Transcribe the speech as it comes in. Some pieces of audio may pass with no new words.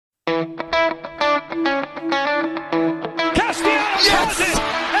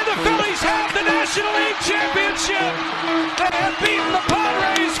National League Championship. They have beaten the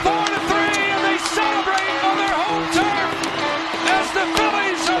Padres 4-3, and they celebrate on their home turf as the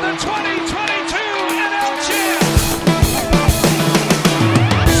Phillies are the 2022 NL champs.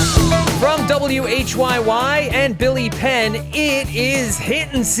 From WHYY and Billy Penn, it is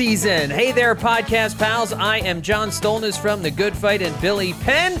Hittin season. Hey there, podcast pals. I am John Stolnis from The Good Fight and Billy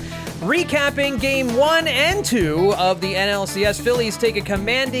Penn. Recapping Game 1 and 2 of the NLCS, Phillies take a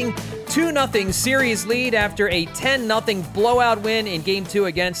commanding 2-0 series lead after a 10-0 blowout win in Game 2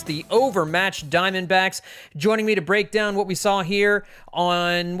 against the overmatched Diamondbacks. Joining me to break down what we saw here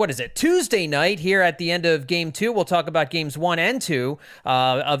on, Tuesday night here at the end of Game 2. We'll talk about Games 1 and 2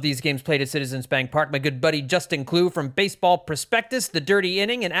 of these games played at Citizens Bank Park. My good buddy Justin Klugh from Baseball Prospectus, The Dirty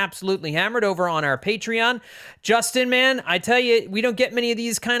Inning, and Absolutely Hammered over on our Patreon. Justin, man, I tell you, we don't get many of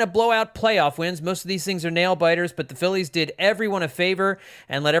these kind of blowout playoff wins. Most of these things are nail biters, but the Phillies did everyone a favor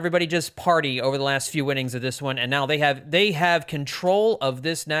and let everybody just party over the last few innings of this one, and now they have control of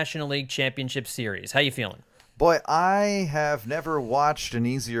this National League Championship Series. How you feeling? Boy, I have never watched an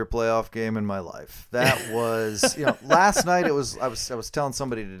easier playoff game in my life. That was, last night I was telling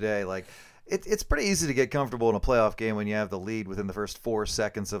somebody today, like, it's pretty easy to get comfortable in a playoff game when you have the lead within the first 4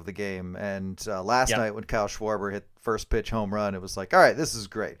 seconds of the game. And last night when Kyle Schwarber hit first pitch home run, it was like, all right, this is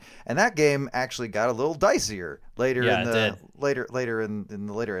great. And that game actually got a little dicier later in the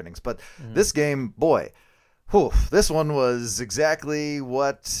later innings. But this game, boy, this one was exactly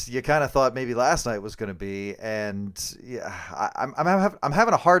what you kind of thought maybe last night was going to be. And yeah, I'm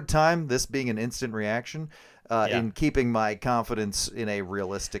having a hard time this being an instant reaction. In keeping my confidence in a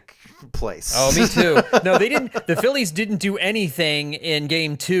realistic place. Oh, me too. No, they didn't. The Phillies didn't do anything in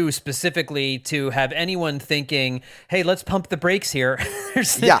Game 2 specifically to have anyone thinking, hey, let's pump the brakes here.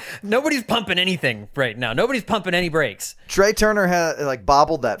 Nobody's pumping anything right now. Nobody's pumping any brakes. Trey Turner had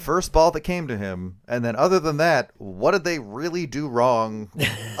bobbled that first ball that came to him. And then other than that, what did they really do wrong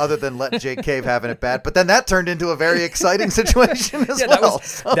other than let Jake Cave have it at bat? But then that turned into a very exciting situation as well.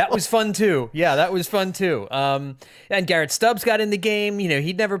 That was fun too. Yeah, that was fun too. And Garrett Stubbs got in the game.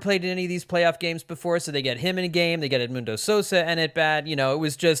 He'd never played in any of these playoff games before, so they get him in a game. They get Edmundo Sosa in at bat.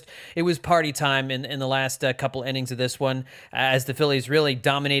 It was party time in the last couple innings of this one as the Phillies really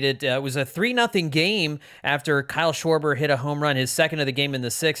dominated. It was a 3-0 game after Kyle Schwarber hit a home run, his second of the game in the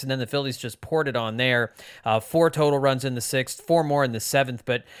 6th, and then the Phillies just poured it on there. 4 total runs in the 6th, 4 more in the 7th,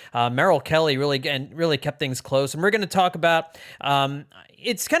 but Merrill Kelly really kept things close. And we're going to talk about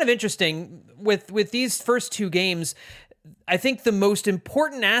it's kind of interesting with these first 2 games. I think the most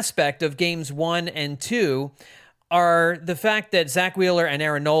important aspect of games 1 and 2 are the fact that Zack Wheeler and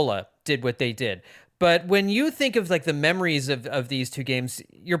Aaron Nola did what they did. But when you think of the memories of these 2 games,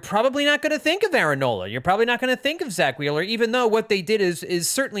 you're probably not going to think of Aaron Nola. You're probably not going to think of Zack Wheeler, even though what they did is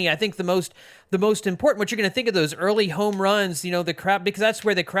certainly, I think, the most important. What you're going to think of those early home runs, the crowd, because that's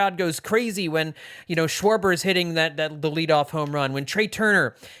where the crowd goes crazy when, Schwarber is hitting the leadoff home run, when Trey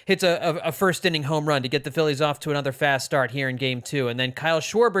Turner hits a first inning home run to get the Phillies off to another fast start here in Game 2. And then Kyle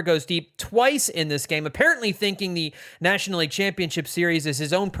Schwarber goes deep twice in this game, apparently thinking the National League Championship Series is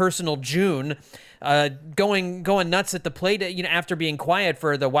his own personal June. Going nuts at the plate, after being quiet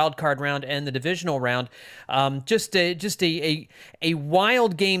for the wild card round and the divisional round. Just a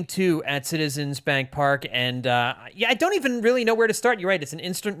wild Game 2 at Citizens Bank Park, and I don't even really know where to start. You're right; it's an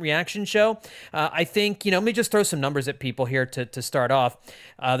instant reaction show. I think let me just throw some numbers at people here to start off.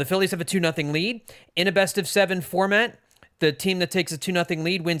 The Phillies have a 2-0 lead in a best-of-7 format. The team that takes a 2-0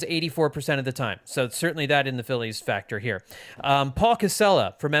 lead wins 84% of the time. So certainly that in the Phillies factor here. Paul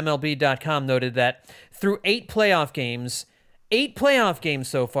Casella from MLB.com noted that through 8 playoff games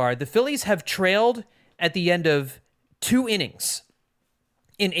so far, the Phillies have trailed at the end of 2 innings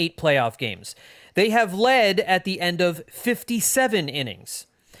in 8 playoff games. They have led at the end of 57 innings.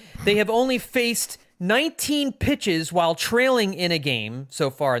 They have only faced 19 pitches while trailing in a game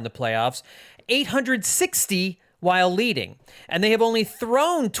so far in the playoffs, 860 while leading. And they have only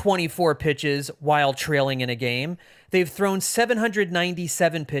thrown 24 pitches while trailing in a game. They've thrown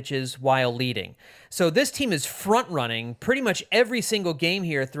 797 pitches while leading. So this team is front-running pretty much every single game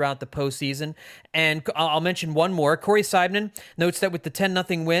here throughout the postseason. And I'll mention one more. Corey Seidman notes that with the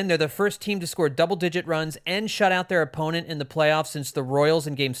 10-0 win, they're the first team to score double-digit runs and shut out their opponent in the playoffs since the Royals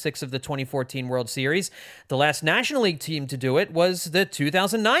in Game 6 of the 2014 World Series. The last National League team to do it was the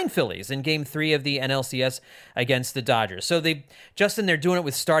 2009 Phillies in Game 3 of the NLCS against the Dodgers. So they're doing it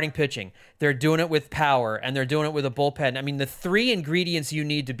with starting pitching. They're doing it with power, and they're doing it with a bullpen. I mean, the 3 ingredients you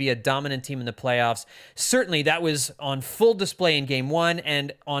need to be a dominant team in the playoffs, certainly that was on full display in Game 1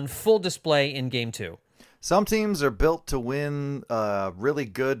 and on full display in Game 2. Some teams are built to win a really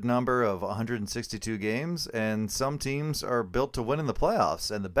good number of 162 games, and some teams are built to win in the playoffs.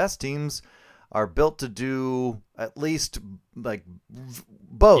 And the best teams are built to do at least like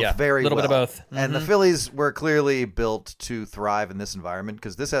both very well. A little bit of both. Mm-hmm. And the Phillies were clearly built to thrive in this environment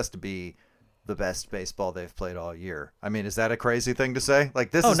because this has to be the best baseball they've played all year. I mean, is that a crazy thing to say? Like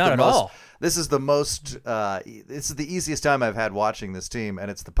this is not the at most. All. This is the most. This is the easiest time I've had watching this team,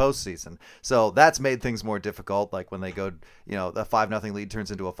 and it's the postseason. So that's made things more difficult. Like when they go, the 5-0 lead turns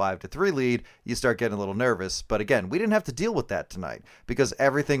into a 5-3 lead, you start getting a little nervous. But again, we didn't have to deal with that tonight because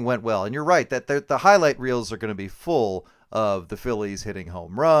everything went well. And you're right that the highlight reels are going to be full of the Phillies hitting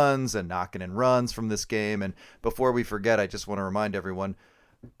home runs and knocking in runs from this game. And before we forget, I just want to remind everyone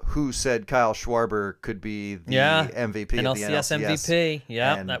who said Kyle Schwarber could be the MVP of the NLCS MVP.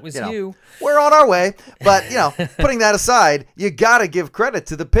 Yeah, and, that was you. We're on our way. But, putting that aside, you got to give credit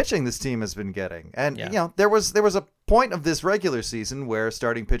to the pitching this team has been getting. And, there was a point of this regular season where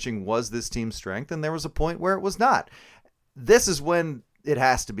starting pitching was this team's strength, and there was a point where it was not. This is when it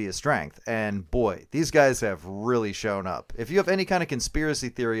has to be a strength. And boy, these guys have really shown up. If you have any kind of conspiracy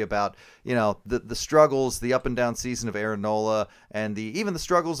theory about, the struggles, the up and down season of Aaron Nola and even the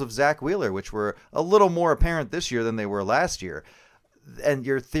struggles of Zack Wheeler, which were a little more apparent this year than they were last year. And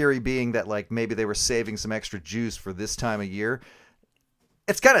your theory being that like maybe they were saving some extra juice for this time of year.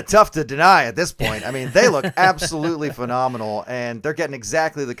 It's kind of tough to deny at this point. I mean, they look absolutely phenomenal, and they're getting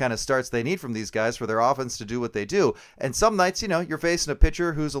exactly the kind of starts they need from these guys for their offense to do what they do. And some nights, you're facing a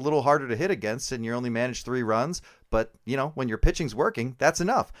pitcher who's a little harder to hit against, and you only manage 3 runs. But, when your pitching's working, that's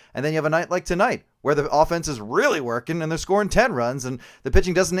enough. And then you have a night like tonight where the offense is really working and they're scoring 10 runs and the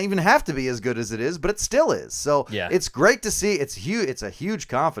pitching doesn't even have to be as good as it is, but it still is. So It's great to see. It's huge. It's a huge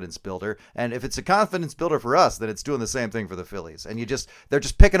confidence builder. And if it's a confidence builder for us, then it's doing the same thing for the Phillies. And they're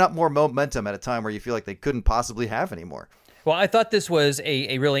just picking up more momentum at a time where you feel like they couldn't possibly have any more. Well, I thought this was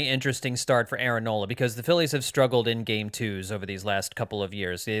a really interesting start for Aaron Nola because the Phillies have struggled in Game 2s over these last couple of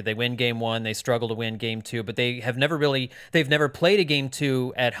years. They win Game 1, they struggle to win Game 2, but they've never played a Game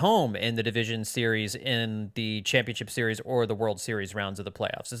 2 at home in the division series, in the championship series, or the World Series rounds of the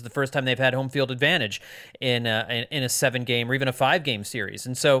playoffs. This is the first time they've had home field advantage in a 7-game or even a 5-game series.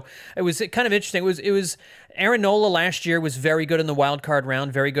 And so it was kind of interesting. It was Aaron Nola last year was very good in the wild card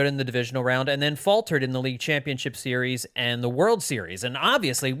round, very good in the divisional round, and then faltered in the league championship series and the World Series. And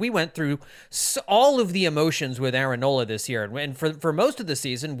obviously, we went through all of the emotions with Aaron Nola this year. And for most of the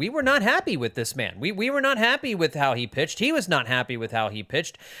season, we were not happy with this man. We were not happy with how he pitched. He was not happy with how he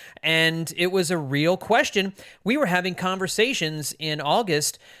pitched. And it was a real question. We were having conversations in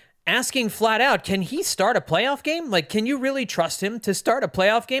August asking flat out, can he start a playoff game? Like, can you really trust him to start a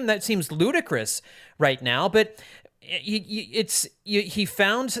playoff game? That seems ludicrous right now, but he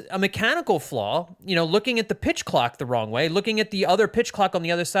found a mechanical flaw, looking at the pitch clock the wrong way, looking at the other pitch clock on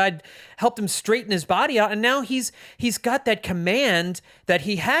the other side, helped him straighten his body out, and now he's got that command that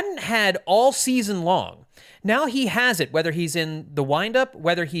he hadn't had all season long. Now he has it, whether he's in the windup,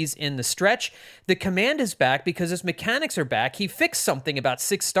 whether he's in the stretch. The command is back because his mechanics are back. He fixed something about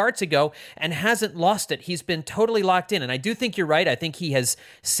 6 starts ago and hasn't lost it. He's been totally locked in. And I do think you're right. I think he has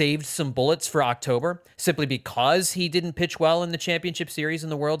saved some bullets for October simply because he didn't pitch well in the championship series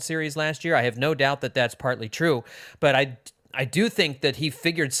and the World Series last year. I have no doubt that that's partly true. But I do think that he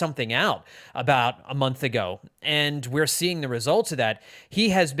figured something out about a month ago, and we're seeing the results of that. He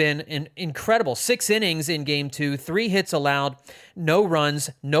has been incredible. 6 innings in Game 2, 3 hits allowed, no runs,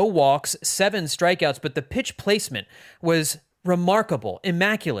 no walks, 7 strikeouts, but the pitch placement was remarkable,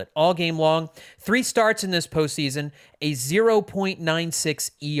 immaculate all game long. 3 starts in this postseason, a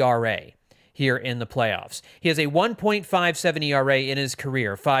 0.96 ERA. Here in the playoffs. He has a 1.57 ERA in his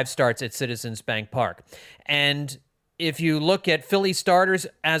career, 5 starts at Citizens Bank Park. And if you look at Philly starters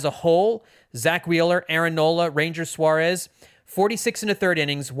as a whole, Zack Wheeler, Aaron Nola, Ranger Suarez, 46 1/3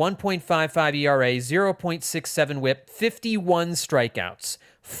 innings, 1.55 ERA, 0.67 whip, 51 strikeouts,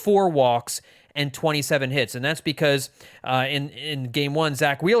 4 walks, and 27 hits. And that's because in Game 1,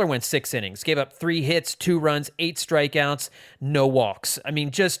 Zack Wheeler went 6 innings, gave up 3 hits, 2 runs, 8 strikeouts, no walks. I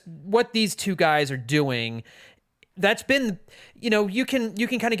mean, just what these two guys are doing, that's been, you can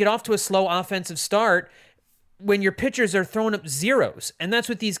kind of get off to a slow offensive start when your pitchers are throwing up zeros. And that's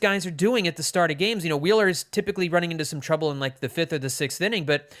what these guys are doing at the start of games. Wheeler is typically running into some trouble in like the 5th or the 6th inning,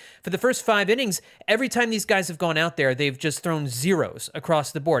 but for the first 5 innings, every time these guys have gone out there, they've just thrown zeros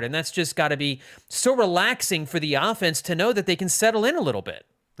across the board. And that's just got to be so relaxing for the offense to know that they can settle in a little bit.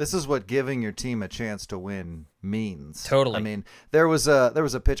 This is what giving your team a chance to win means. Totally. I mean, there was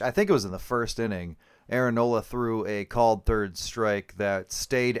a pitch, I think it was in the 1st inning, Aaron Nola threw a called 3rd strike that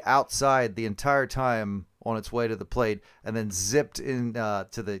stayed outside the entire time on its way to the plate and then zipped in to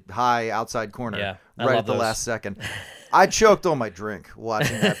the high outside corner I right love at the those. last second. I choked on my drink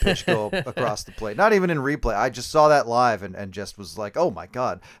watching that pitch go across the plate. Not even in replay. I just saw that live and just was like, oh my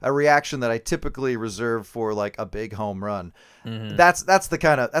God. A reaction that I typically reserve for like a big home run. Mm-hmm. That's the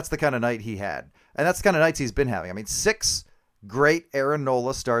kind of night he had. And that's the kind of nights he's been having. I mean, 6 great Aaron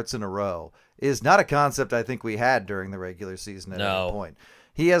Nola starts in a row is not a concept I think we had during the regular season at any point.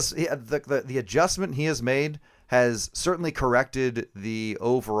 The adjustment he has made has certainly corrected the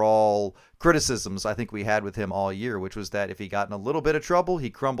overall criticisms I think we had with him all year, which was that if he got in a little bit of trouble, he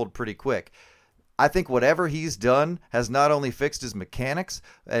crumbled pretty quick. I think whatever he's done has not only fixed his mechanics,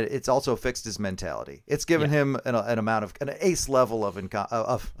 it's also fixed his mentality. It's given him an amount of an ace level of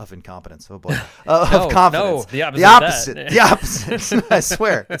incompetence. Oh boy, of confidence. No, the opposite. I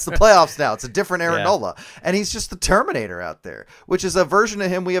swear, it's the playoffs now. It's a different Aaron Nola, and he's just the Terminator out there, which is a version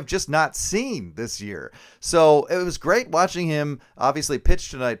of him we have just not seen this year. So it was great watching him obviously pitch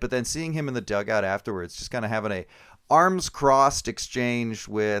tonight, but then seeing him in the dugout afterwards, just kind of having a arms crossed exchange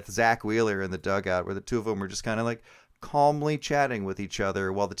with Zack Wheeler in the dugout where the two of them were just kind of like calmly chatting with each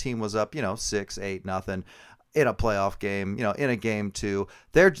other while the team was up, 6-8-0 in a playoff game, in a game 2.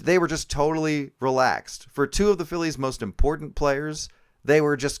 They were just totally relaxed. For two of the Phillies' most important players, they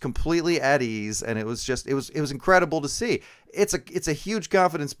were just completely at ease, and it was incredible to see. It's a huge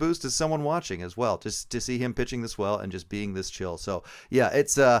confidence boost as someone watching as well, just to see him pitching this well and just being this chill. So yeah,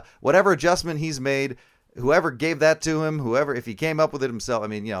 it's whatever adjustment he's made. Whoever gave that to him, if he came up with it himself, I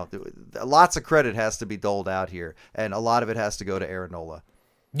mean, lots of credit has to be doled out here, and a lot of it has to go to Aaron Nola.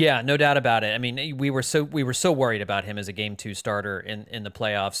 Yeah, no doubt about it. I mean, we were so worried about him as a Game 2 starter in the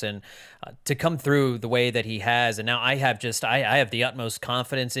playoffs, and to come through the way that he has, and now I have the utmost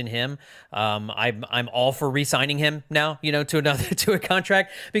confidence in him. I'm all for re-signing him now, to a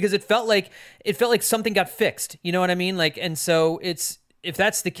contract, because it felt like something got fixed. You know what I mean? And so if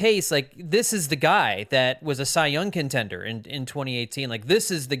that's the case, this is the guy that was a Cy Young contender in 2018. This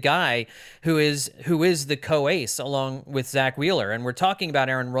is the guy who is the co-ace along with Zack Wheeler. And we're talking about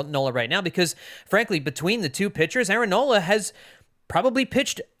Aaron Nola right now because, frankly, between the two pitchers, Aaron Nola has probably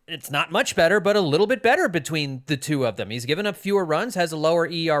pitched, it's not much better, but a little bit better between the two of them. He's given up fewer runs, has a lower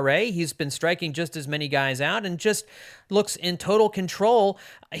ERA. He's been striking just as many guys out and just looks in total control.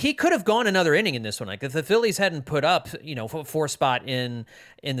 He could have gone another inning in this one. If the Phillies hadn't put up, 4 spot in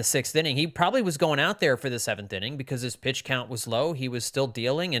the 6th inning, he probably was going out there for the 7th inning because his pitch count was low. He was still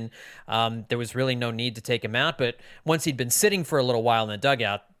dealing, and there was really no need to take him out. But once he'd been sitting for a little while in the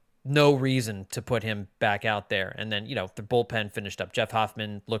dugout, no reason to put him back out there. And then, the bullpen finished up. Jeff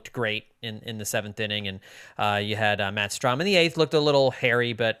Hoffman looked great in the 7th inning. And you had Matt Strahm in the 8th, looked a little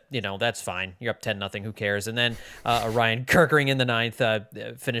hairy, but, that's fine. You're up 10-0, who cares? And then Ryan Kirkering in the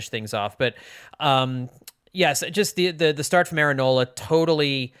 9th finished things off. But, yes, just the start from Aaron Nola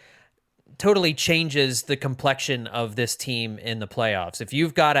totally changes the complexion of this team in the playoffs. If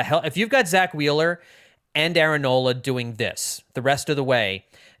you've got Zack Wheeler and Aaron Nola doing this the rest of the way,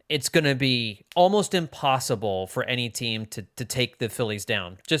 it's going to be almost impossible for any team to take the Phillies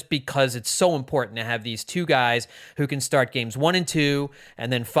down, just because it's so important to have these two guys who can start games 1 and 2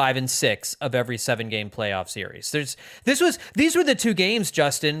 and then 5 and 6 of every 7-game playoff series. These were the 2 games,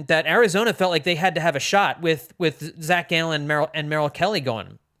 Justin, that Arizona felt like they had to have a shot with Zach Gallen and Merrill Kelly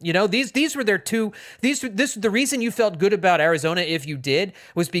going. These were their 2. The reason you felt good about Arizona, if you did,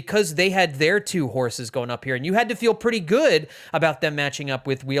 was because they had their 2 horses going up here, and you had to feel pretty good about them matching up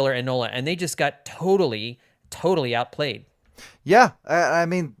with Wheeler and Nola, and they just got totally outplayed. Yeah, I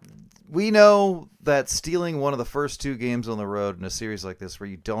mean, we know that stealing one of the first 2 games on the road in a series like this, where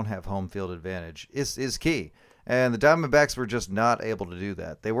you don't have home field advantage, is key. And the Diamondbacks were just not able to do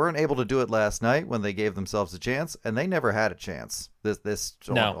that. They weren't able to do it last night when they gave themselves a chance, and they never had a chance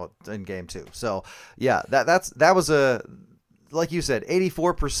in game 2. So yeah, that was a, like you said,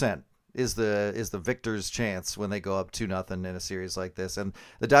 84% is the victor's chance when they go up 2-0 in a series like this. And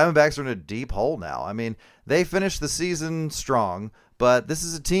the Diamondbacks are in a deep hole now. I mean, they finished the season strong, but this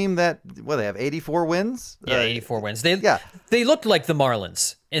is a team that, they have 84 wins? Yeah, 84 wins. They looked like the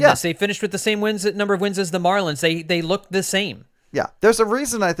Marlins in this. They finished with the same number of wins as the Marlins. They looked the same. Yeah, there's a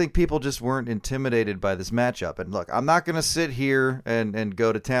reason I think people just weren't intimidated by this matchup. And look, I'm not going to sit here and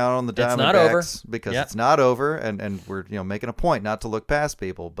go to town on the Diamondbacks because it's not over, and we're making a point not to look past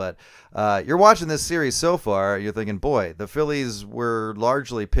people. But you're watching this series so far, you're thinking, boy, the Phillies were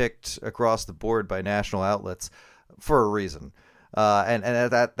largely picked across the board by national outlets for a reason. And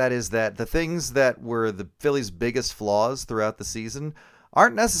that is that the things that were the Phillies' biggest flaws throughout the season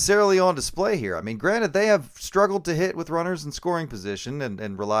aren't necessarily on display here. I mean, granted, they have struggled to hit with runners in scoring position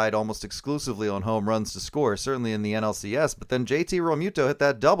and relied almost exclusively on home runs to score, certainly in the NLCS. But then JT Realmuto hit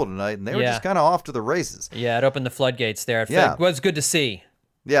that double tonight, and they were just kind of off to the races. Yeah, it opened the floodgates there. It was good to see.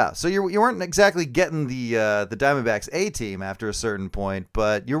 Yeah, so you weren't exactly getting the Diamondbacks A team after a certain point,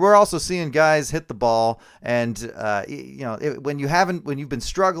 but you were also seeing guys hit the ball, and when you've been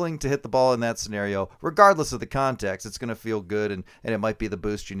struggling to hit the ball in that scenario, regardless of the context, it's going to feel good, and it might be the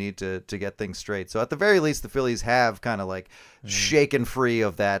boost you need to get things straight. So at the very least, the Phillies have kind of like shaken free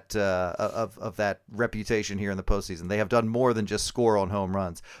of that of that reputation here in the postseason. They have done more than just score on home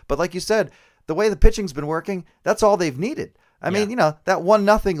runs, but like you said, the way the pitching's been working, that's all they've needed. I mean, that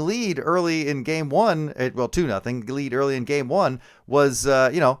 1-0 lead early in game one, 2-0 lead early in game one was,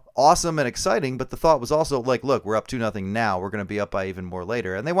 awesome and exciting. But the thought was also like, look, we're up 2-0 now. We're going to be up by even more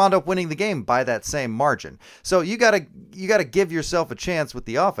later. And they wound up winning the game by that same margin. So you gotta give yourself a chance with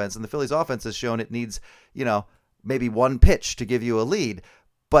the offense. And the Phillies offense has shown it needs, maybe one pitch to give you a lead.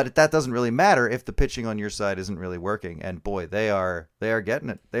 But that doesn't really matter if the pitching on your side isn't really working. And boy, they are getting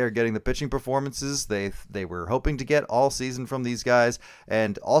it. They are getting the pitching performances they were hoping to get all season from these guys.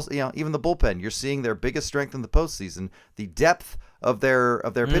 And also, even the bullpen, you're seeing their biggest strength in the postseason, the depth of their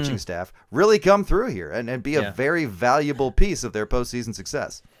pitching staff, really come through here and be a very valuable piece of their postseason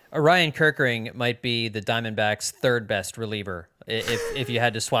success. Ryan Kerkering might be the Diamondbacks' third best reliever if you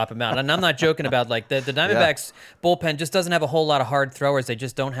had to swap him out. And I'm not joking about the Diamondbacks bullpen just doesn't have a whole lot of hard throwers. They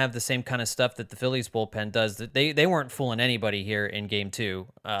just don't have the same kind of stuff that the Phillies bullpen does. They weren't fooling anybody here in game two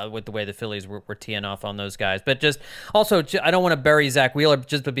with the way the Phillies were teeing off on those guys. But just also, I don't want to bury Zack Wheeler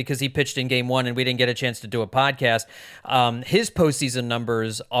just because he pitched in game one and we didn't get a chance to do a podcast. His postseason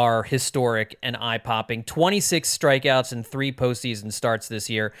numbers are historic and eye-popping. 26 strikeouts in 3 postseason starts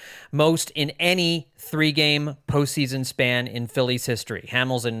this year, most in any 3-game postseason span in Phillies history.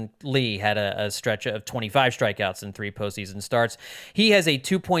 Hamels and Lee had a stretch of 25 strikeouts in 3 postseason starts. He has a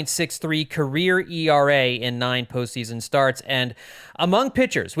 2.63 career ERA in 9 postseason starts, and among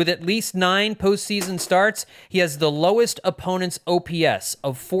pitchers with at least 9 postseason starts, he has the lowest opponent's OPS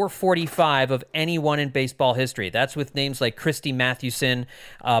of 445 of anyone in baseball history. That's with names like Christy Mathewson,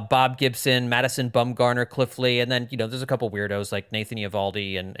 Bob Gibson, Madison Bumgarner, Cliff Lee, and then there's a couple weirdos like Nathan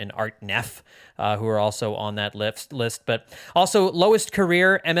Eovaldi and Art Neff, who are also on that list. But also lowest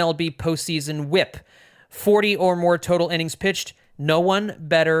career MLB postseason WHIP, 40 or more total innings pitched. No one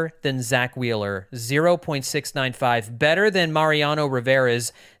better than Zack Wheeler, 0.695. Better than Mariano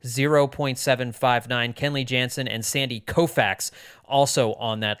Rivera's 0.759. Kenley Jansen and Sandy Koufax also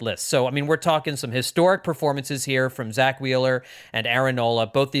on that list. So, we're talking some historic performances here from Zack Wheeler and Aaron Nola.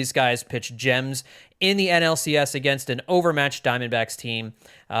 Both these guys pitched gems in the NLCS against an overmatched Diamondbacks team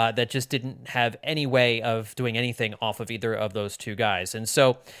that just didn't have any way of doing anything off of either of those two guys. And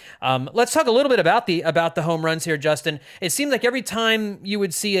so let's talk a little bit about the home runs here, Justin. It seemed like every time you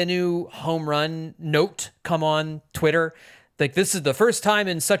would see a new home run note come on Twitter, like this is the first time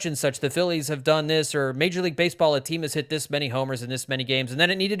in such and such the Phillies have done this, or Major League Baseball, a team has hit this many homers in this many games, and then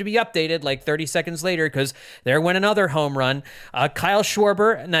it needed to be updated like 30 seconds later because there went another home run. Kyle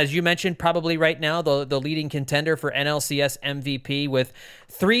Schwarber, and as you mentioned, probably right now the leading contender for NLCS MVP with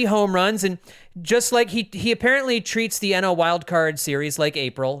 3 home runs, and just like he apparently treats the NL Wildcard Series like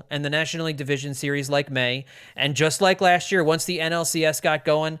April and the National League Division Series like May, and just like last year, once the NLCS got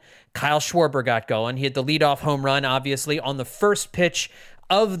going, Kyle Schwarber got going. He had the leadoff home run, obviously, on the first pitch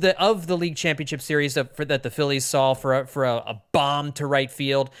of the League Championship Series that the Phillies saw for a bomb to right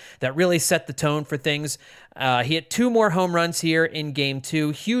field that really set the tone for things. He hit 2 more home runs here in Game 2,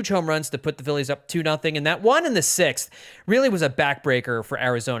 huge home runs to put the Phillies up 2-0, and that one in the 6th really was a backbreaker for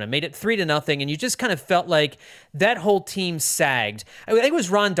Arizona. Made it 3-0, and you just kind of felt like that whole team sagged. I think it was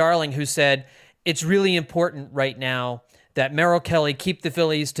Ron Darling who said it's really important right now that Merrill Kelly keep the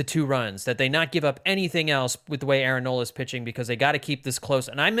Phillies to 2 runs, that they not give up anything else with the way Aaron Nola is pitching because they got to keep this close.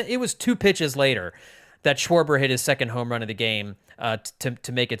 And it was 2 pitches later that Schwarber hit his second home run of the game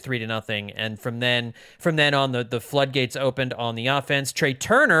to make it 3-0. And from then on, the floodgates opened on the offense. Trey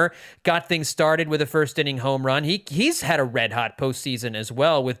Turner got things started with a first inning home run. He's had a red hot postseason as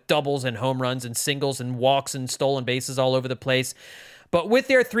well with doubles and home runs and singles and walks and stolen bases all over the place. But with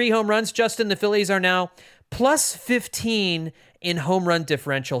their 3 home runs, Justin, the Phillies are now plus 15 in home run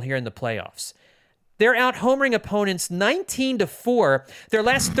differential here in the playoffs. They're out homering opponents 19-4. Their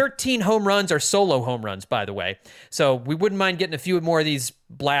last 13 home runs are solo home runs, by the way. So we wouldn't mind getting a few more of these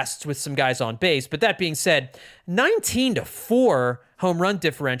blasts with some guys on base. But that being said, 19-4 home run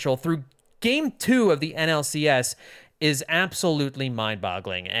differential through Game 2 of the NLCS is absolutely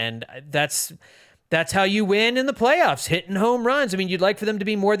mind-boggling. And that's That's how you win in the playoffs, hitting home runs. I mean, you'd like for them to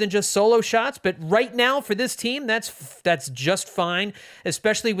be more than just solo shots, but right now for this team, that's just fine,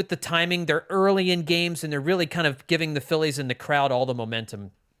 especially with the timing. They're early in games, and they're really kind of giving the Phillies and the crowd all the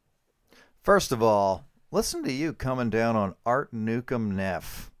momentum. First of all, listen to you coming down on Art Newcomb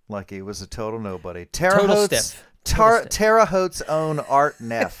Neff like he was a total nobody. Terre Haute own Art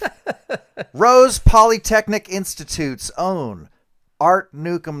Neff. Rose Polytechnic Institute's own Art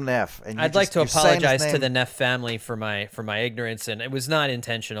Newcomb Neff. And I'd like to apologize to the Neff family for my ignorance, and it was not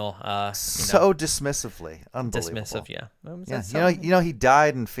intentional. Dismissively, unbelievable. Dismissive, yeah. You know, he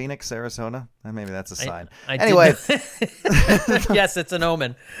died in Phoenix, Arizona. Maybe that's a sign. Anyway, yes, it's an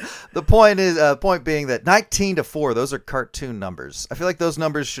omen. The point being that 19-4, those are cartoon numbers. I feel like those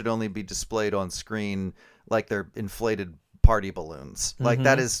numbers should only be displayed on screen like they're inflated party balloons. Mm-hmm. Like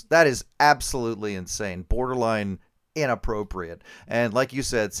that is absolutely insane, borderline inappropriate. And like you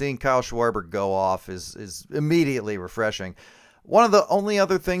said, seeing Kyle Schwarber go off is immediately refreshing. One of the only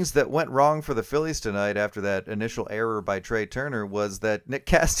other things that went wrong for the Phillies tonight after that initial error by Trey Turner was that Nick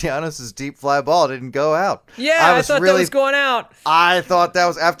Castellanos' deep fly ball didn't go out. Yeah, I thought that was going out. I thought that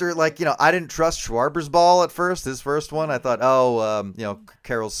was after, I didn't trust Schwarber's ball at first, his first one. I thought,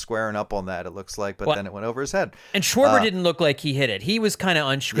 Carroll's squaring up on that, it looks like, but then it went over his head. And Schwarber didn't look like he hit it. He was kind of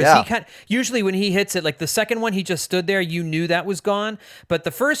unsure. Yeah. Usually when he hits it, like the second one, he just stood there, you knew that was gone. But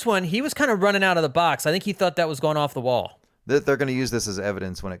the first one, he was kind of running out of the box. I think he thought that was going off the wall. They're going to use this as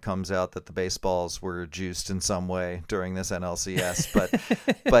evidence when it comes out that the baseballs were juiced in some way during this NLCS.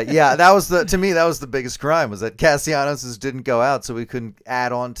 But yeah, to me that was the biggest crime, was that Castellanos didn't go out, so we couldn't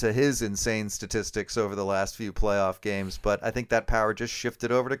add on to his insane statistics over the last few playoff games. But I think that power just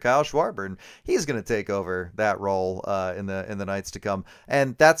shifted over to Kyle Schwarber, and he's going to take over that role in the nights to come.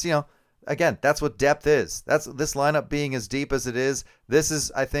 And that's again, that's what depth is. That's this lineup being as deep as it is. This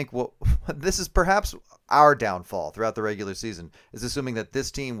is, I think, this is perhaps our downfall throughout the regular season, is assuming that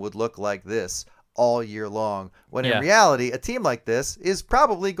this team would look like this all year long, when in reality, a team like this is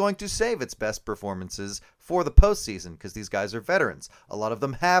probably going to save its best performances for the postseason, because these guys are veterans. A lot of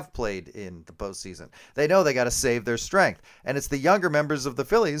them have played in the postseason. They know they got to save their strength. And it's the younger members of the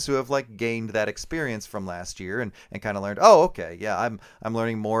Phillies who have gained that experience from last year and kind of learned, I'm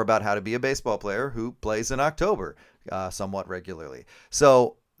learning more about how to be a baseball player who plays in October somewhat regularly.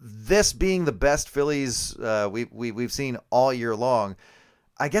 So this being the best Phillies we've seen all year long,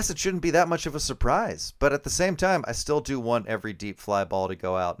 I guess it shouldn't be that much of a surprise. But at the same time, I still do want every deep fly ball to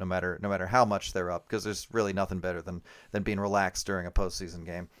go out, no matter how much they're up, because there's really nothing better than being relaxed during a postseason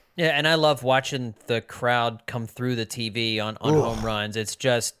game. Yeah, and I love watching the crowd come through the TV on home runs. It's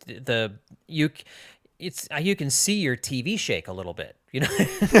just you can see your TV shake a little bit.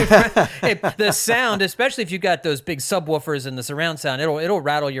 The sound, especially if you've got those big subwoofers and the surround sound, it'll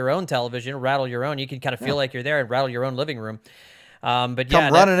rattle your own television, it'll rattle your own. You can kind of feel like you're there and rattle your own living room. But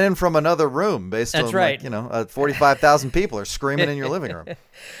come running in from another room based on 45,000 people are screaming in your living room.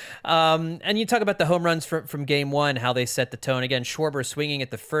 And you talk about the home runs from game one, how they set the tone. Again, Schwarber swinging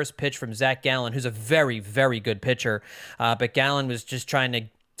at the first pitch from Zach Gallen, who's a very, very good pitcher. But Gallen was just trying to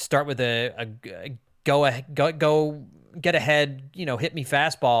start with a go get ahead, hit me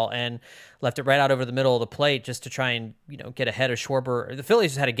fastball, and left it right out over the middle of the plate just to try and, get ahead of Schwarber. The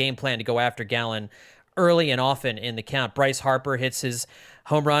Phillies had a game plan to go after Gallen early and often in the count. Bryce Harper hits his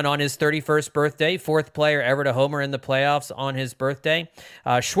home run on his 31st birthday, fourth player ever to homer in the playoffs on his birthday.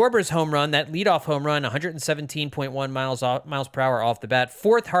 Schwarber's home run, that leadoff home run, 117.1 miles per hour off the bat,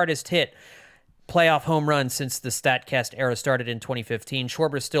 fourth hardest hit playoff home run since the StatCast era started in 2015.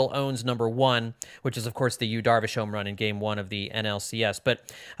 Schwarber still owns number one, which is, of course, the Yu Darvish home run in Game 1 of the NLCS.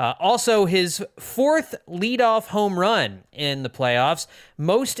 But also his fourth leadoff home run in the playoffs,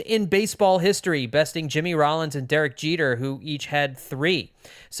 most in baseball history, besting Jimmy Rollins and Derek Jeter, who each had 3.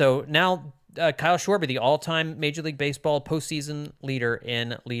 So now Kyle Schwarber, the all-time Major League Baseball postseason leader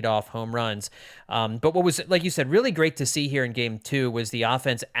in leadoff home runs. But what was, like you said, really great to see here in Game 2 was the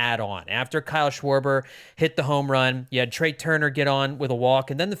offense add-on. After Kyle Schwarber hit the home run, you had Trey Turner get on with a walk,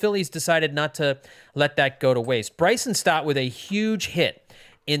 and then the Phillies decided not to let that go to waste. Bryson Stott with a huge hit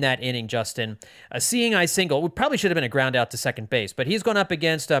in that inning, Justin. A seeing eye single, it probably should have been a ground out to second base, but he's gone up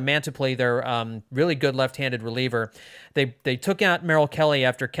against Mantiply, their really good left-handed reliever. They took out Merrill Kelly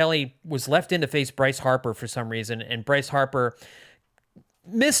after Kelly was left in to face Bryce Harper for some reason, and Bryce Harper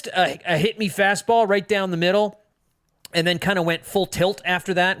missed a hit-me fastball right down the middle, and then kind of went full tilt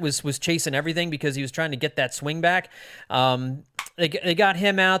after that, was chasing everything because he was trying to get that swing back. They got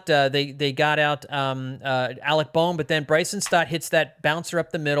him out. They got out Alec Boehm, but then Bryson Stott hits that bouncer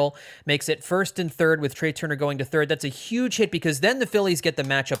up the middle, makes it first and third with Trey Turner going to third. That's a huge hit because then the Phillies get the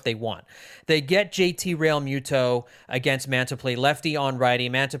matchup they want. They get JT Realmuto against Mantoplay, lefty on righty.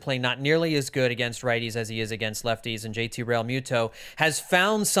 Mantoplay not nearly as good against righties as he is against lefties, and JT Realmuto has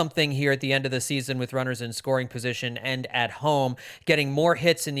found something here at the end of the season with runners in scoring position and at home, getting more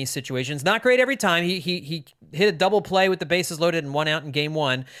hits in these situations. Not great every time. He hit a double play with the bases loaded and one out in game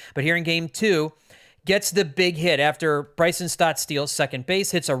one, but here in game two, gets the big hit after Bryson Stott steals second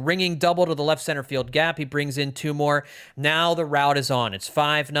base, hits a ringing double to the left center field gap. He brings in two more. Now the route is on. It's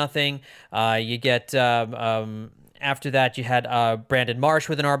 5-0. You get after that, you had Brandon Marsh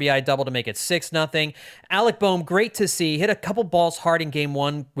with an RBI double to make it 6-0. Alec Boehm, great to see. Hit a couple balls hard in game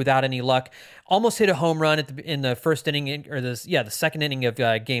one without any luck. Almost hit a home run in the first inning, or the second inning of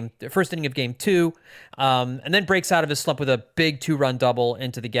first inning of game two, and then breaks out of his slump with a big 2-run double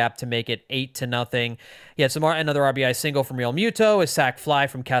into the gap to make it 8-0. He had another RBI single from Realmuto, a sac fly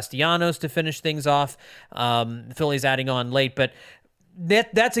from Castellanos to finish things off. The Phillies adding on late, but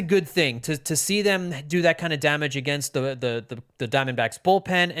that's a good thing to see them do that kind of damage against the Diamondbacks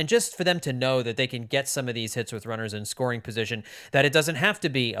bullpen, and just for them to know that they can get some of these hits with runners in scoring position, that it doesn't have to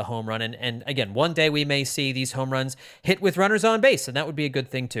be a home run. And again, one day we may see these home runs hit with runners on base, and that would be a good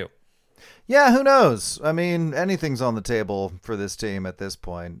thing too. Yeah, who knows? I mean, anything's on the table for this team at this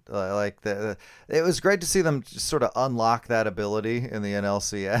point. It was great to see them just sort of unlock that ability in the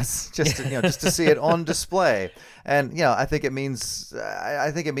NLCS, just to see it on display. And I think it means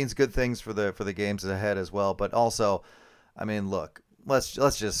good things for the games ahead as well. But also, I mean, look, let's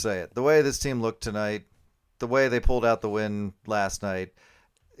just say it. The way this team looked tonight, the way they pulled out the win last night,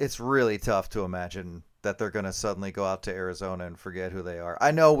 it's really tough to imagine that they're going to suddenly go out to Arizona and forget who they are. I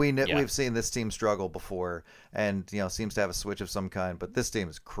know we've seen this team struggle before, and seems to have a switch of some kind, but this team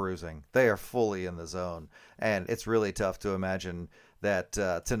is cruising. They are fully in the zone, and it's really tough to imagine that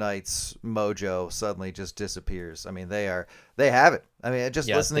tonight's mojo suddenly just disappears. I mean, they have it. I mean, just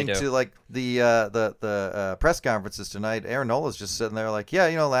listening to like the press conferences tonight, Aaron Nola's just sitting there like,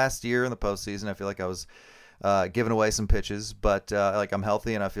 last year in the postseason, I feel like I was giving away some pitches, but like I'm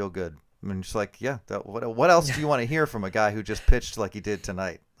healthy and I feel good. I mean, just like, what else do you want to hear from a guy who just pitched like he did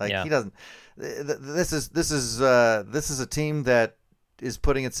tonight? Like he doesn't. This is a team that is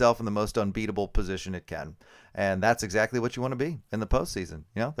putting itself in the most unbeatable position it can, and that's exactly what you want to be in the postseason.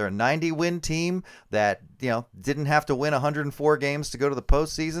 They're a 90-win team that didn't have to win 104 games to go to the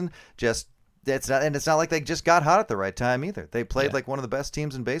postseason. It's not like they just got hot at the right time either. They played like one of the best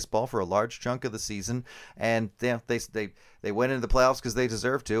teams in baseball for a large chunk of the season, and they went into the playoffs because they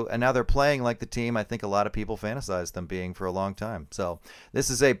deserved to, and now they're playing like the team I think a lot of people fantasized them being for a long time. So this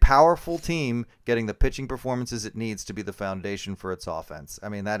is a powerful team getting the pitching performances it needs to be the foundation for its offense. I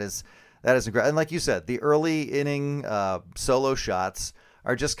mean, that is incredible. And like you said, the early inning solo shots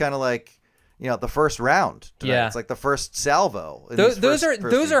are just kind of like, the first round tonight. Yeah. It's like the first salvo.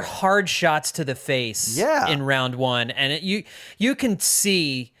 Those are hard shots to the face in round one. And you can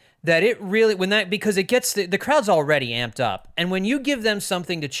see that it really, because it gets, the crowd's already amped up. And when you give them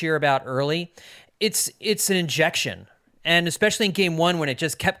something to cheer about early, it's an injection. And especially in game one when it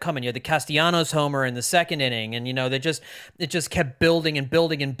just kept coming, you had the Castellanos homer in the second inning, and it just kept building and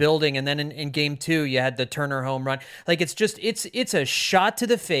building and building. And then in game two, you had the Turner home run. Like it's a shot to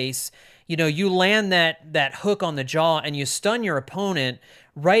the face. You land that hook on the jaw and you stun your opponent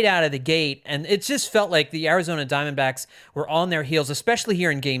right out of the gate. And it just felt like the Arizona Diamondbacks were on their heels, especially here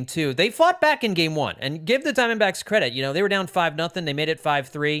in game two. They fought back in game one, and give the Diamondbacks credit. They were down 5-0. They made it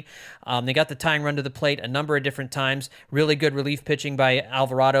 5-3. They got the tying run to the plate a number of different times. Really good relief pitching by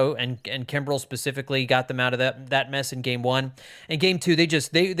Alvarado and Kimbrel specifically got them out of that mess in game one. In game two,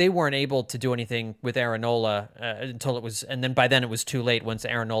 they weren't able to do anything with Aaron Nola until it was, and then by then it was too late once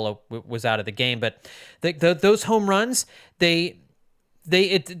Aaron Nola was out of the game. But those home runs, they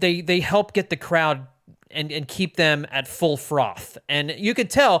help get the crowd and keep them at full froth. And you could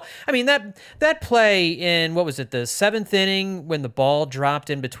tell, I mean, that play in, what was it, the seventh inning when the ball dropped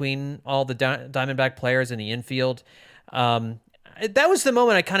in between all the Diamondback players in the infield, that was the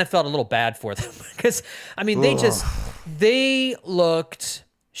moment I kind of felt a little bad for them because, I mean, they looked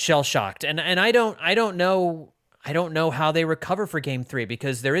shell-shocked. And I don't know how they recover for game three,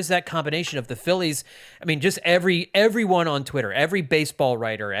 because there is that combination of the Phillies. I mean, just everyone on Twitter, every baseball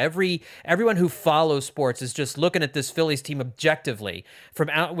writer, everyone who follows sports is just looking at this Phillies team objectively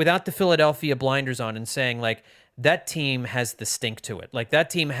without the Philadelphia blinders on and saying, like, that team has the stink to it. Like, that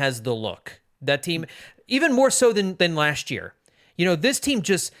team has the look. That team, even more so than last year. This team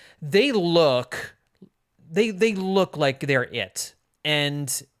they look they look like they're it.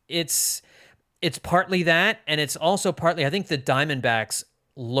 And it's partly that, and it's also partly, I think the Diamondbacks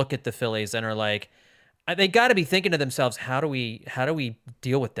look at the Phillies and are like, they got to be thinking to themselves, how do we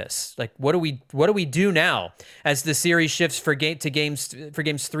deal with this? Like, what do we do now as the series shifts for games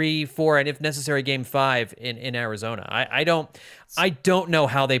 3, 4, and if necessary, game 5 in Arizona? I don't know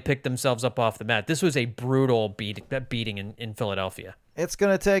how they picked themselves up off the mat. This was a brutal beating in Philadelphia. It's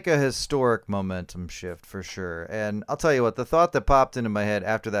going to take a historic momentum shift for sure. And I'll tell you what, the thought that popped into my head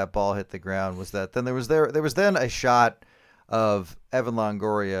after that ball hit the ground was that then there was then a shot of Evan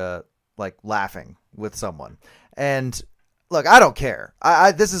Longoria like laughing with someone. And look, I don't care.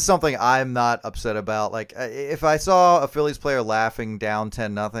 This is something I'm not upset about. Like, if I saw a Phillies player laughing down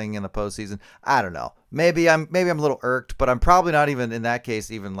 10-0 in the postseason, I don't know. Maybe I'm a little irked, but I'm probably not even in that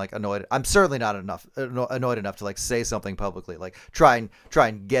case even like annoyed. I'm certainly not annoyed enough to like say something publicly, like try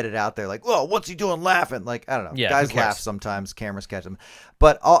and get it out there. Like, whoa, what's he doing laughing? Like, I don't know. Yeah, guys laugh sometimes, cameras catch them,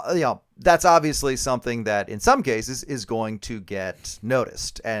 but that's obviously something that in some cases is going to get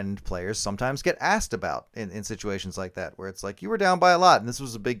noticed, and players sometimes get asked about in situations like that, where it's like, you were down by a lot and this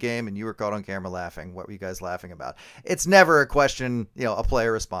was a big game and you were caught on camera laughing. What were you guys laughing about? It's never a question, a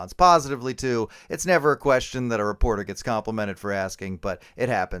player responds positively to. It's never a question that a reporter gets complimented for asking, but it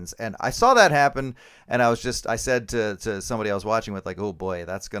happens. And I saw that happen, and I said to somebody I was watching with, like, oh boy,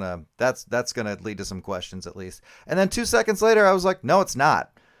 that's gonna lead to some questions at least. And then 2 seconds later, I was like, no, it's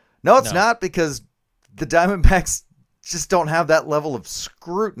not. No, it's not, because the Diamondbacks just don't have that level of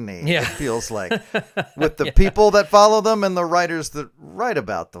scrutiny, it feels like, with the people that follow them and the writers that write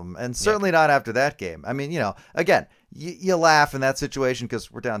about them. And certainly not after that game. I mean, again, you laugh in that situation because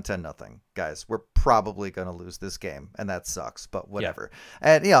we're down 10-0, guys. We're probably going to lose this game, and that sucks, but whatever.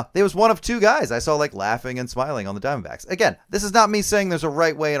 And, there was one of 2 guys I saw, like, laughing and smiling on the Diamondbacks. Again, this is not me saying there's a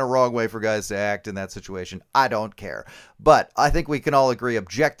right way and a wrong way for guys to act in that situation. I don't care. But I think we can all agree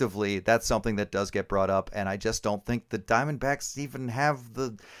objectively that's something that does get brought up, and I just don't think the Diamondbacks even have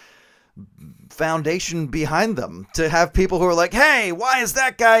the foundation behind them to have people who are like, hey, why is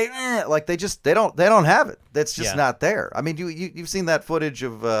that guy like they don't have it. That's just not there. I mean, you've seen that footage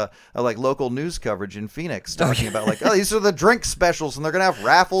of like local news coverage in Phoenix talking about like, oh, these are the drink specials and they're gonna have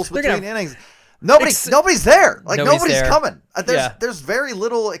raffles between innings. Nobody's there. Like, nobody's coming. There's very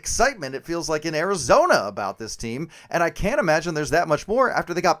little excitement, it feels like, in Arizona about this team, and I can't imagine there's that much more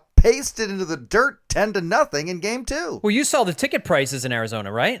after they got pasted into the dirt 10-0 in game 2. Well, you saw the ticket prices in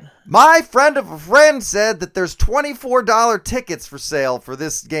Arizona, right? My friend of a friend said that there's $24 tickets for sale for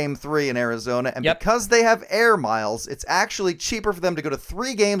this game 3 in Arizona, and because they have air miles, it's actually cheaper for them to go to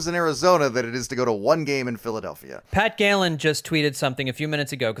 3 games in Arizona than it is to go to 1 game in Philadelphia. Pat Galen just tweeted something a few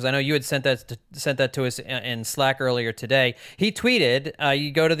minutes ago, because I know you had sent that to us in Slack earlier today. He tweeted,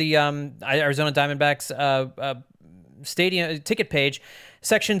 you go to the Arizona Diamondbacks stadium ticket page,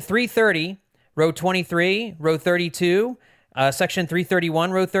 section 330, row 23, row 32, section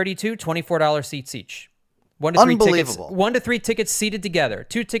 331, row 32, $24 seats each. 1 to 3 tickets. 1 to 3 tickets seated together.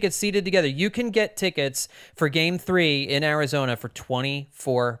 2 tickets seated together. You can get tickets for game 3 in Arizona for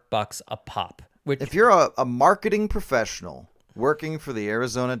 $24 a pop. If you're a marketing professional working for the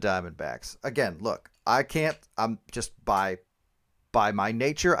Arizona Diamondbacks, again, look, I'm just by my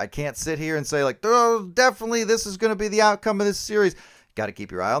nature, I can't sit here and say like, oh, definitely this is going to be the outcome of this series. Got to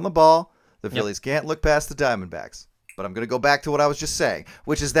keep your eye on the ball. The Phillies can't look past the Diamondbacks. But I'm going to go back to what I was just saying,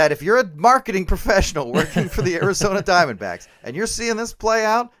 which is that if you're a marketing professional working for the Arizona Diamondbacks and you're seeing this play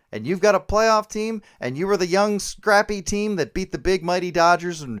out and you've got a playoff team and you were the young, scrappy team that beat the big, mighty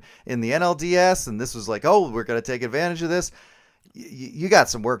Dodgers in the NLDS, and this was like, oh, we're going to take advantage of this, you got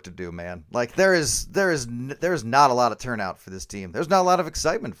some work to do, man. Like, there is not a lot of turnout for this team. There's not a lot of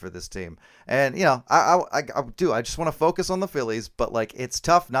excitement for this team. And, I just want to focus on the Phillies, but like, it's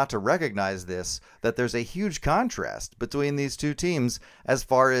tough not to recognize that there's a huge contrast between these two teams as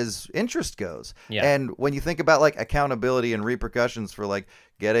far as interest goes. Yeah. And when you think about like accountability and repercussions for like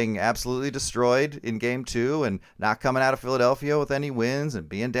getting absolutely destroyed in game 2 and not coming out of Philadelphia with any wins and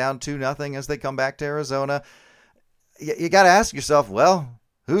being down 2-0 as they come back to Arizona, you got to ask yourself, well,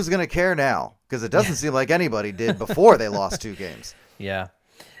 who's going to care now? Because it doesn't seem like anybody did before they lost 2 games. Yeah.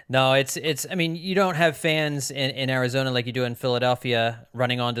 No, it's. I mean, you don't have fans in Arizona like you do in Philadelphia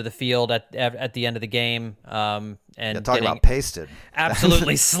running onto the field at the end of the game. and talking getting about pasted.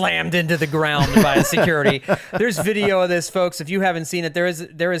 absolutely slammed into the ground by a security. There's video of this, folks. If you haven't seen it, there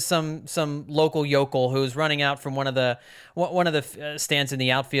is some local yokel who's running out from one of the stands in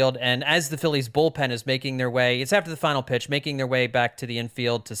the outfield, and as the Phillies bullpen is making their way, it's after the final pitch, making their way back to the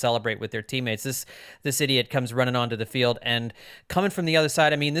infield to celebrate with their teammates. This idiot comes running onto the field, and coming from the other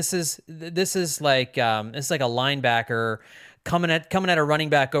side. I mean, this is like it's like a linebacker coming at a running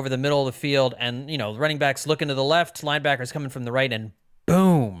back over the middle of the field, and running back's looking to the left, linebacker's coming from the right, and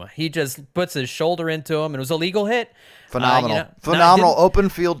boom, he just puts his shoulder into him, and it was a legal hit. Phenomenal. Phenomenal open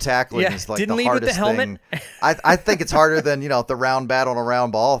field tackling is like didn't the leave with hardest the helmet. thing. I think it's harder than, the round bat on a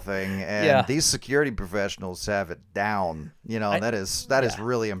round ball thing. And these security professionals have it down. That is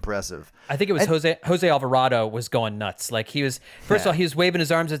really impressive. I think it was Jose Alvarado was going nuts. Like he was, first of all, he was waving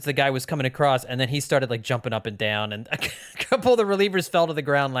his arms as the guy was coming across, and then he started like jumping up and down, and a couple of the relievers fell to the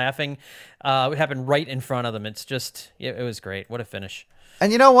ground laughing. It happened right in front of them. It's just, it was great. What a finish.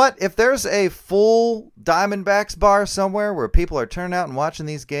 And you know what? If there's a full Diamondbacks bar somewhere where people are turning out and watching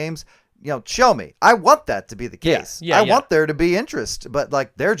these games, show me. I want that to be the case. I want there to be interest, but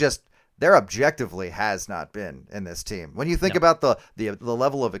like there objectively has not been in this team. When you think about the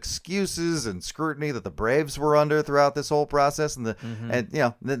level of excuses and scrutiny that the Braves were under throughout this whole process, and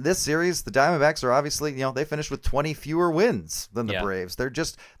this series, the Diamondbacks are obviously, they finished with 20 fewer wins than the Braves.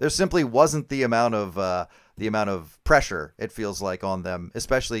 There simply wasn't the amount of pressure, it feels like, on them,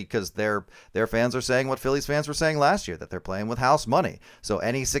 especially because their fans are saying what Phillies fans were saying last year, that they're playing with house money. So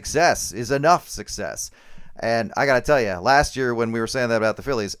any success is enough success. And I got to tell you, last year when we were saying that about the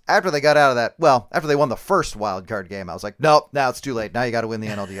Phillies, after they got out of that, after they won the first wild card game, I was like, nope, now it's too late. Now you got to win the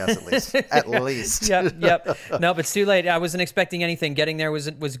NLDS at least. At least. Yep. Nope, it's too late. I wasn't expecting anything. Getting there was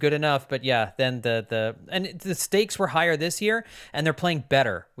good enough. But yeah, then the stakes were higher this year, and they're playing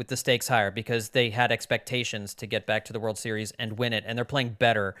better with the stakes higher because they had expectations to get back to the World Series and win it, and they're playing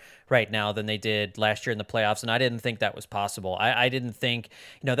better right now than they did last year in the playoffs, and I didn't think that was possible. I didn't think,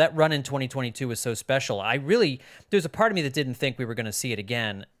 that run in 2022 was so special. There's a part of me that didn't think we were going to see it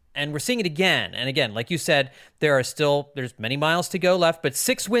again, and we're seeing it again and again. Like you said, there's many miles to go left, but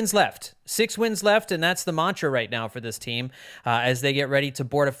 6 wins left, and that's the mantra right now for this team as they get ready to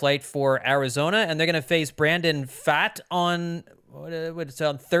board a flight for Arizona, and they're going to face Brandon Pfaadt on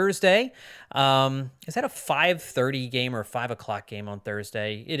Thursday. Is that a 5:30 game or a 5 o'clock game on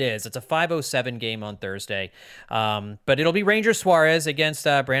Thursday? It is. It's a 5:07 game on Thursday. But it'll be Ranger Suarez against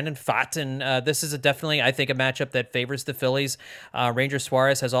Brandon Pfaadt, and this is definitely, I think, a matchup that favors the Phillies. Ranger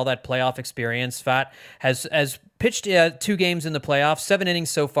Suarez has all that playoff experience. Pfaadt has pitched 2 games in the playoffs, 7 innings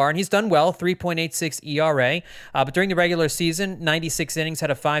so far, and he's done well, 3.86 ERA. But during the regular season, 96 innings,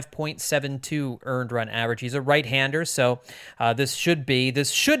 had a 5.72 earned run average. He's a right-hander, so this should be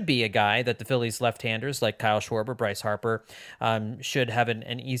a guy that the Phillies left-handers like Kyle Schwarber, Bryce Harper should have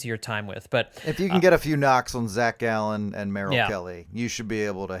an easier time with. But if you can get a few knocks on Zach Gallen and Merrill Kelly, you should be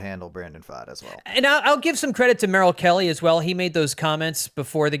able to handle Brandon Pfaadt as well. And I'll give some credit to Merrill Kelly as well. He made those comments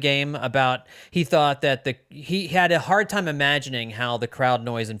before the game about he thought that he had a hard time imagining how the crowd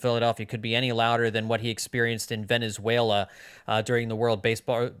noise in Philadelphia could be any louder than what he experienced in Venezuela during the World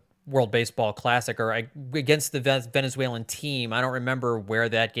Baseball Classic, or against the Venezuelan team. I don't remember where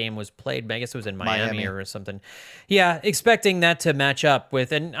that game was played, but I guess it was in Miami or something. Yeah, expecting that to match up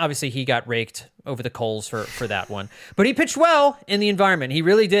with, and obviously he got raked over the coals for that one. But he pitched well in the environment. He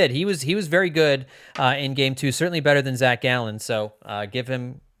really did. He was very good in Game 2, certainly better than Zach Gallen. So give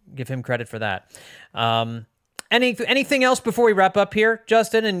him credit for that. Anything else before we wrap up here,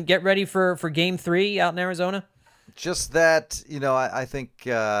 Justin, and get ready for Game 3 out in Arizona? Just that, I think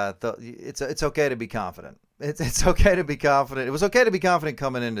it's okay to be confident. It's okay to be confident. It was okay to be confident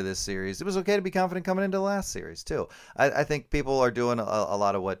coming into this series. It was okay to be confident coming into the last series, too. I think people are doing a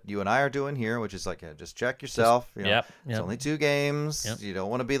lot of what you and I are doing here, which is like, just check yourself. It's only 2 games. Yep. You don't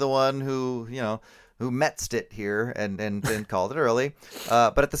want to be the one who Metsed it here and called it early.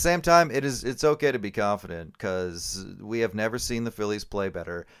 But at the same time, it's okay to be confident because we have never seen the Phillies play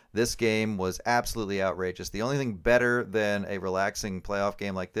better. This game was absolutely outrageous. The only thing better than a relaxing playoff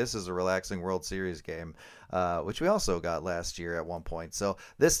game like this is a relaxing World Series game, which we also got last year at one point. So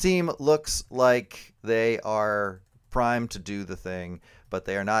this team looks like they are primed to do the thing, but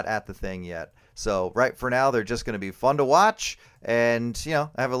they are not at the thing yet. So right for now, they're just going to be fun to watch and,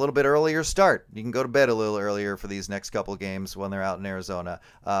 have a little bit earlier start. You can go to bed a little earlier for these next couple games when they're out in Arizona.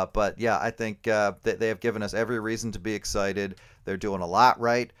 But yeah, I think that they have given us every reason to be excited. They're doing a lot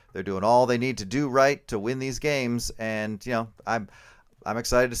right. They're doing all they need to do right to win these games. And, I'm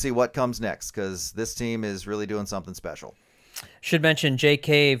excited to see what comes next because this team is really doing something special. Should mention Jay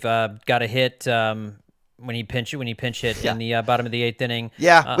Cave got a hit when he pinch hit in the bottom of the 8th inning.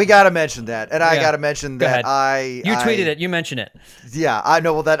 Yeah, we got to mention that. And I got to mention that You tweeted it. You mentioned it. Yeah, I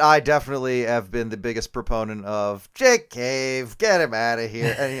know. Well, that I definitely have been the biggest proponent of Jake Cave. Get him out of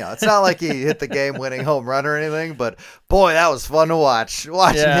here. And, it's not like he hit the game-winning home run or anything, but, boy, that was fun to watch.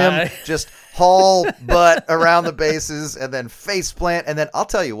 Watching him just haul butt around the bases and then face plant. And then I'll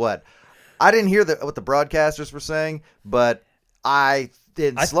tell you what. I didn't hear what the broadcasters were saying, but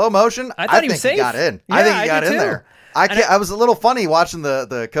in slow motion, I think he got in. Yeah, I think he got in too. there. I was a little funny watching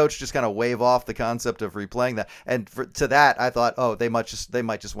the coach just kind of wave off the concept of replaying that, and to that I thought, they might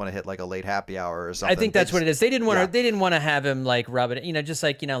just want to hit like a late happy hour or something. I think that's what it is. They didn't want to have him like rub it, just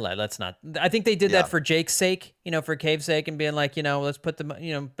like let's not. I think they did that for Jake's sake, for Cave's sake, and being like, let's put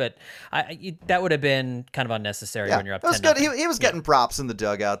them, but that would have been kind of unnecessary when you're up 10-0. He was getting props in the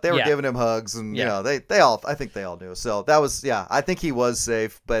dugout. They were giving him hugs, and I think they all knew. So that was I think he was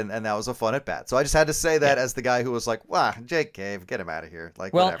safe, and that was a fun at bat. So I just had to say that as the guy who was like, wow, Jake Cave, get him out of here.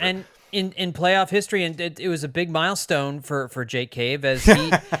 Like, whatever. And in playoff history, and it was a big milestone for Jake Cave, as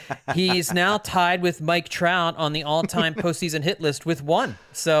he's now tied with Mike Trout on the all-time postseason hit list with 1.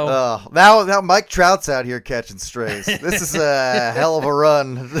 So now Mike Trout's out here catching strays. This is a hell of a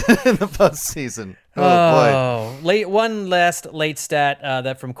run in the postseason. Oh boy! One last late stat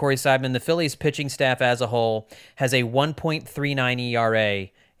that from Corey Seidman: the Phillies pitching staff as a whole has a 1.39 ERA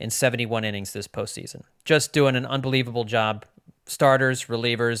in 71 innings this postseason. Just doing an unbelievable job. Starters,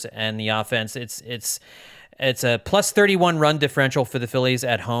 relievers, and the offense. It's a plus 31 run differential for the Phillies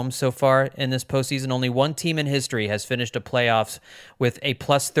at home so far in this postseason. Only one team in history has finished a playoffs with a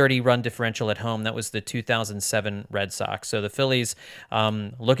plus 30 run differential at home. That was the 2007 Red Sox. So the Phillies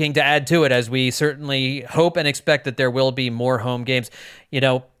looking to add to it, as we certainly hope and expect that there will be more home games.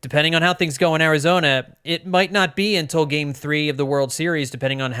 Depending on how things go in Arizona, it might not be until Game 3 of the World Series,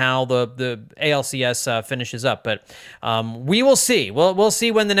 depending on how the ALCS finishes up. But we will see. We'll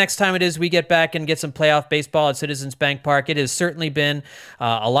see when the next time it is we get back and get some playoff baseball at Citizens Bank Park. It has certainly been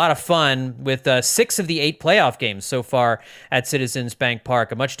a lot of fun with 6 of the 8 playoff games so far at Citizens Bank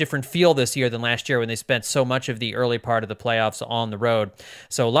Park. A much different feel this year than last year when they spent so much of the early part of the playoffs on the road.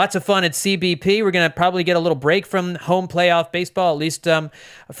 So lots of fun at CBP. We're going to probably get a little break from home playoff baseball, at least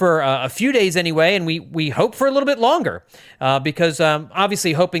for a few days anyway, and we hope for a little bit longer because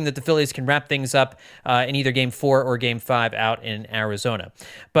obviously hoping that the Phillies can wrap things up in either Game 4 or Game 5 out in Arizona.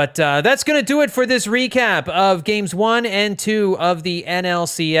 But that's going to do it for this recap of Games 1 and 2 of the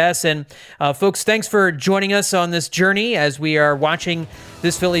NLCS. And folks, thanks for joining us on this journey as we are watching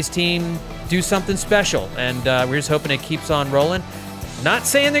this Phillies team do something special, and we're just hoping it keeps on rolling. Not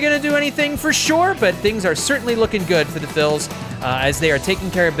saying they're going to do anything for sure, but things are certainly looking good for the Phils as they are taking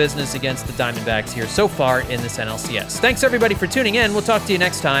care of business against the Diamondbacks here so far in this NLCS. Thanks, everybody, for tuning in. We'll talk to you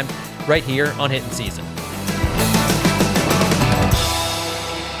next time right here on Hittin' Season.